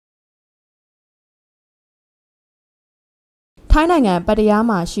ထိုင်းနိုင်ငံပတ္တရား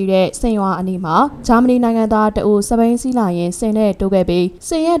မှာရှိတဲ့စင်ရွာအနီးမှာဂျာမနီနိုင်ငံသားတအူစပိန်စီးလာရင်စင်နဲ့တိုးခဲ့ပြီးစ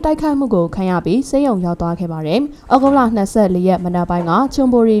င်ရဲ့တိုက်ခိုက်မှုကိုခံရပြီးဆေးရုံရောက်သွားခဲ့ပါတယ်။ဩဂုတ်လ24ရက်မနက်ပိုင်းကချွန်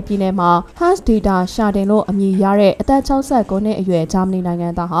ဘူရီပြည်နယ်မှာ Hans Dieter ရှာတင်လို့အမည်ရတဲ့အသက်69နှစ်အရွယ်ဂျာမနီနိုင်ငံ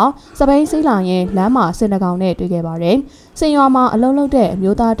သားဟာစပိန်စီးလာရင်လမ်းမှာစင်တကောင်နဲ့တွေ့ခဲ့ပါတယ်။စင်ရွာမှာအလုံးလုံးတဲ့အ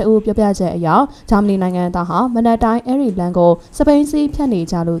မျိုးသားတအူပြပြချက်အရဂျာမနီနိုင်ငံသားဟာမနက်တိုင်းအဲ့ဒီလမ်းကိုစပိန်စီးဖြတ်နေ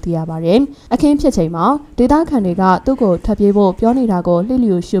ကြလို့သိရပါတယ်။အခင်းဖြစ်ချိန်မှာဒေသခံတွေကသူ့ကိုထပ်ပြေးဖို့ပြောနေတာကိုလှိ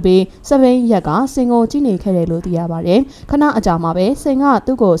လျူရှုပြီးစပိန်ရက်ကစင်ကိုကြည့်နေခဲ့တယ်လို့သိရပါတယ်။ခဏအကြာမှာပဲစင်က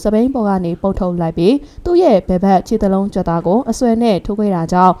သူ့ကိုစပိန်ပေါ်ကနေပုတ်ထုတ်လိုက်ပြီးသူ့ရဲ့ဘယ်ဘက်ခြေသလုံးကြွသားကိုအဆွဲနဲ့ထိုးခဲ့တာ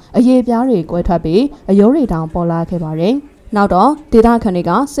ကြောင့်အရေပြားတွေကွဲထွက်ပြီးအယိုးတွေတောင်ပေါ်လာခဲ့ပါတယ်။နောက်တော့ဒေသခံတွေ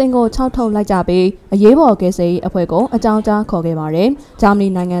ကစင်ကို6ထုတ်လိုက်ကြပြီးအရေးပေါ်ကယ်ဆယ်ရေးအဖွဲ့ကိုအကြောင်းကြားခေါ်ခဲ့ပါတယ်။ဂျာမနီ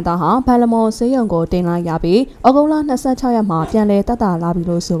နိုင်ငံသားဟာဘယ်လမော်ဆေးရုံကိုတင်လိုက်ရပြီးဩဂုတ်လ26ရက်မှာပြန်လည်တက်တာလာပြီ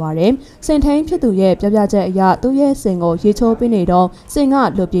လို့ဆိုပါတယ်။စင်ထိန်ဖြစ်သူရဲ့ပြပြချက်အရသူ့ရဲ့စင်ကိုရေချိုးပေးနေတော့စင်က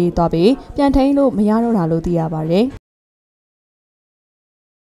လွတ်ပြေးသွားပြီးပြန်ထိန်လို့မရတော့တာလို့သိရပါတယ်။